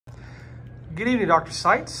Good evening, Dr.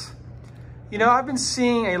 Seitz. You know, I've been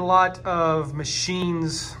seeing a lot of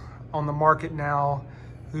machines on the market now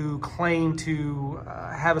who claim to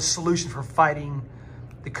have a solution for fighting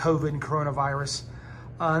the COVID and coronavirus.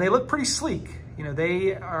 And they look pretty sleek. You know,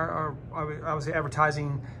 they are obviously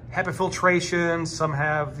advertising HEPA filtration. Some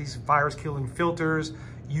have these virus-killing filters,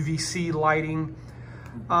 UVC lighting.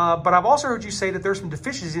 But I've also heard you say that there's some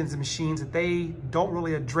deficiencies in the machines, that they don't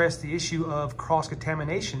really address the issue of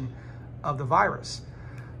cross-contamination of the virus.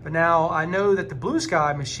 But now I know that the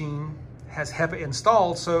BlueSky machine has HEPA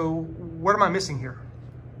installed, so what am I missing here?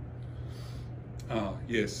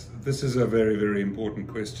 Yes, this is a very, very important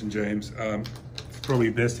question, James. It's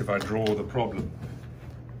probably best if I draw the problem.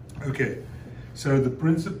 Okay, so the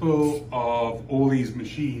principle of all these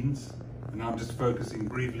machines, and I'm just focusing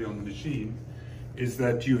briefly on the machine, is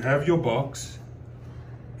that you have your box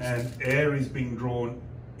and air is being drawn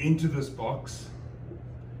into this box.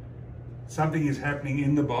 Something is happening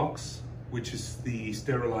in the box, which is the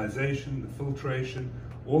sterilization, the filtration.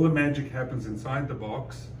 All the magic happens inside the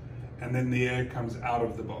box, and then the air comes out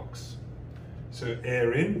of the box. So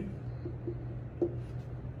air in,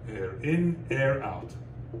 air out.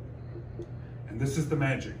 And this is the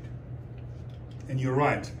magic. And you're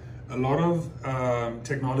right, a lot of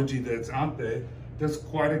technology that's out there does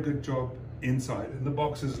quite a good job inside, and the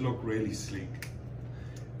boxes look really sleek.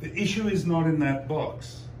 The issue is not in that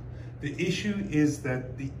box. The issue is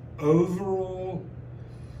that the overall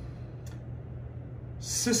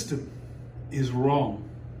system is wrong.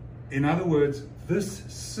 In other words, this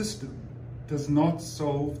system does not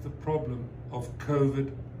solve the problem of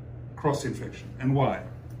COVID cross-infection. And why?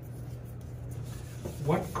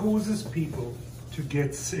 What causes people to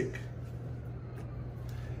get sick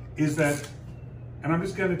is that, and I'm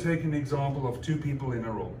just going to take an example of two people in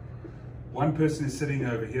a room. One person is sitting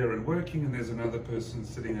over here and working, and there's another person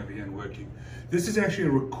sitting over here and working. This is actually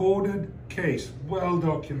a recorded case, well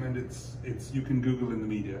documented. You can Google in the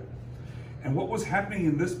media. And what was happening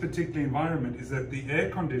in this particular environment is that the air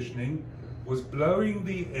conditioning was blowing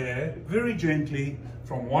the air very gently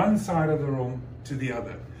from one side of the room to the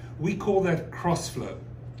other. We call that cross-flow.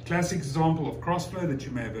 Classic example of cross-flow that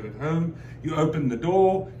you may have had at home. You open the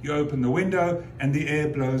door, you open the window, and the air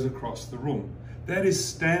blows across the room. That is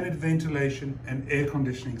standard ventilation, and air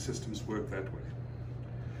conditioning systems work that way.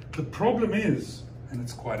 The problem is, and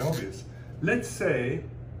it's quite obvious, let's say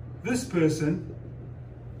this person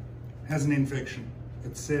has an infection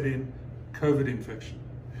that's set in, COVID infection.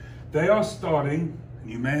 They are starting,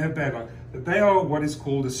 and you may have bad luck, that they are what is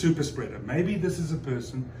called a super spreader. Maybe this is a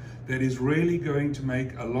person that is really going to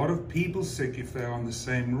make a lot of people sick if they are in the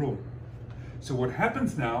same room. So what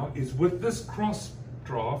happens now is, with this cross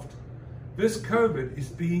draft, this COVID is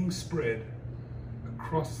being spread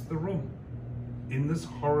across the room in this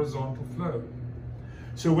horizontal flow.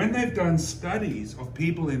 So when they've done studies of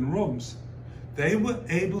people in rooms, they were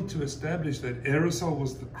able to establish that aerosol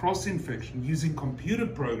was the cross-infection using computer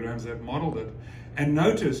programs that modeled it, and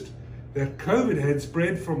noticed that COVID had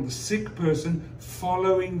spread from the sick person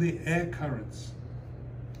following the air currents.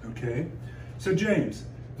 Okay? So James,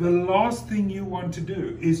 the last thing you want to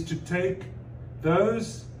do is to take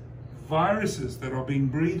those viruses that are being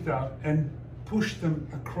breathed out and push them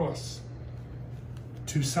across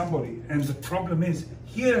to somebody. And the problem is,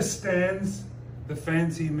 here stands the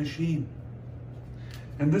fancy machine.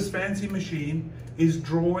 And this fancy machine is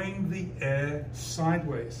drawing the air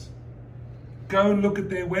sideways. Go and look at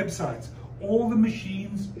their websites. All the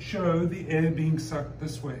machines show the air being sucked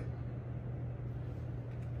this way.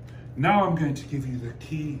 Now I'm going to give you the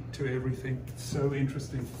key to everything. It's so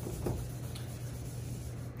interesting.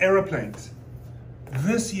 Aeroplanes.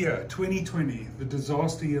 This year, 2020, the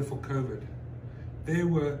disaster year for COVID, there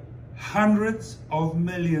were hundreds of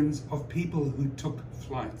millions of people who took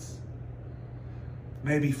flights.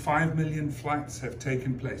 Maybe 5 million flights have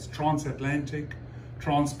taken place, transatlantic,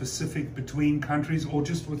 trans-Pacific, between countries, or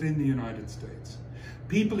just within the United States.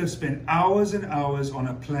 People have spent hours and hours on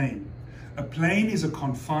a plane. A plane is a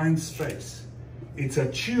confined space. It's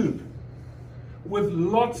a tube with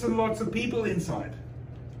lots and lots of people inside.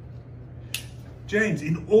 James,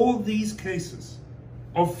 in all these cases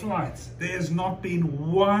of flights, there has not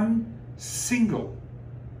been one single,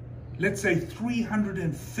 let's say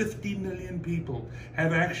 350 million people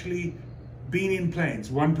have actually been in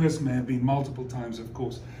planes. One person may have been multiple times, of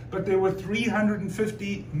course, but there were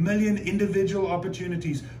 350 million individual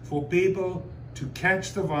opportunities for people to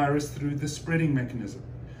catch the virus through the spreading mechanism.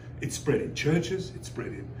 It's spread in churches, it's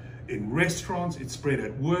spread in restaurants, it's spread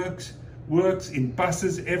at works, in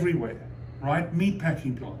buses, everywhere. Right? Meat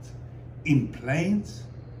packing plants. In planes,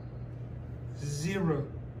 zero.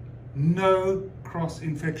 no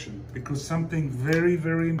cross-infection, because something very,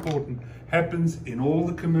 very important happens in all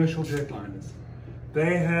the commercial jetliners.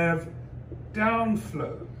 They have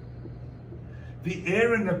downflow. The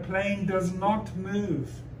air in a plane does not move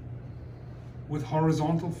with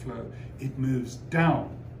horizontal flow. It moves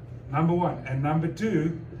down, number one. And number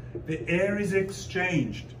two, the air is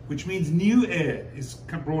exchanged, which means new air is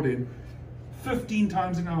brought in 15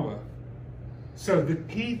 times an hour. So the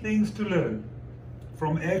key things to learn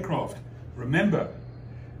from aircraft, remember,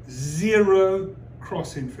 0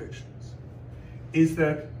 cross-infections, is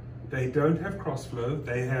that they don't have cross-flow,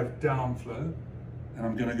 they have downflow, and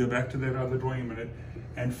I'm going to go back to that other drawing in a minute,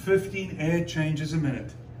 and 15 air changes a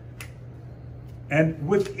minute. And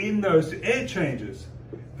within those air changes,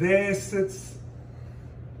 there sits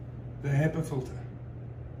the HEPA filter.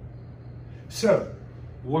 So,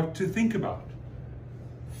 what to think about?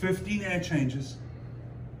 15 air changes,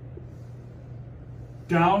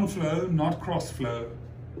 downflow, not cross-flow,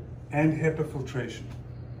 and HEPA filtration.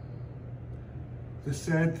 The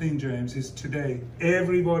sad thing, James, is today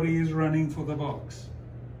everybody is running for the box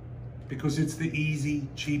because it's the easy,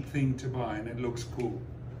 cheap thing to buy and it looks cool.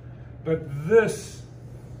 But this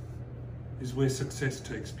is where success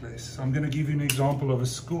takes place. So I'm going to give you an example of a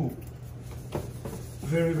school.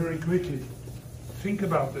 Very, very quickly. Think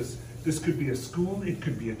about this. This could be a school, it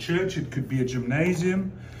could be a church, it could be a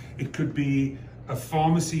gymnasium, it could be a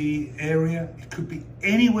pharmacy area, it could be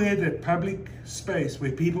anywhere, that public space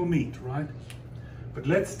where people meet, right? But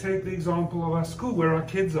let's take the example of our school where our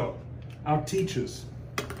kids are, our teachers.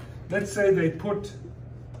 Let's say they put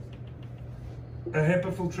a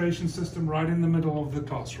HEPA filtration system right in the middle of the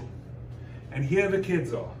classroom. And here the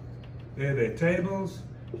kids are. There are their tables.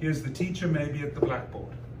 Here's the teacher, maybe at the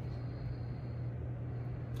blackboard.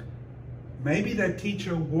 Maybe that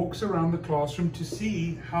teacher walks around the classroom to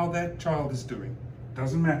see how that child is doing.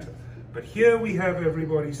 Doesn't matter. But here we have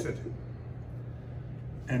everybody sitting.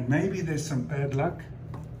 And maybe there's some bad luck.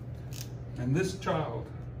 And this child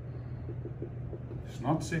is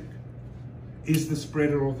not sick, is the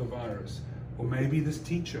spreader of the virus. Or maybe this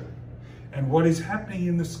teacher. And what is happening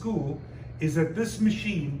in the school is that this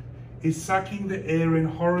machine is sucking the air in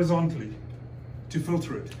horizontally to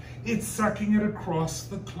filter it. It's sucking it across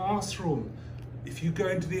the classroom. If you go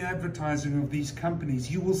into the advertising of these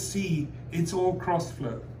companies, you will see it's all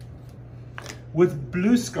cross-flow. With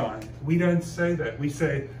BlueSky, we don't say that. We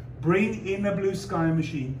say, bring in a BlueSky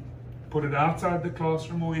machine, put it outside the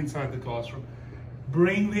classroom or inside the classroom,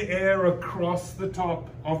 bring the air across the top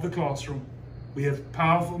of the classroom. We have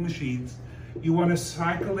powerful machines. You want to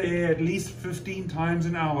cycle the air at least 15 times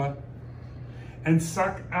an hour and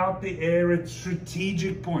suck out the air at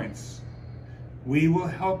strategic points. We will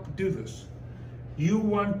help do this. You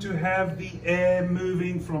want to have the air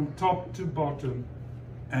moving from top to bottom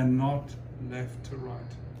and not left to right.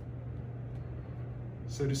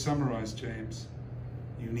 So to summarize, James,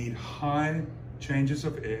 you need high changes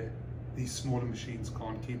of air. These smaller machines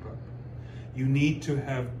can't keep up. You need to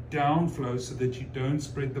have downflow so that you don't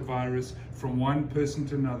spread the virus from one person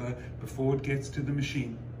to another before it gets to the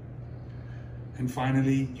machine. And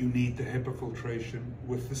finally, you need the HEPA filtration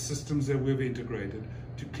with the systems that we've integrated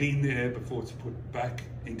to clean the air before it's put back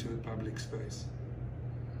into the public space.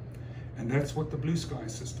 And that's what the BlueSky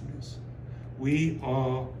system is. We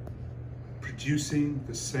are producing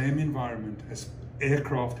the same environment as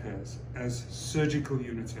aircraft has, as surgical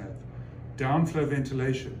units have. Downflow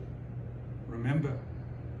ventilation. Remember,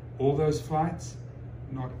 all those flights,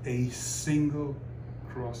 not a single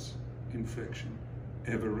cross infection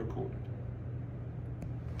ever recorded.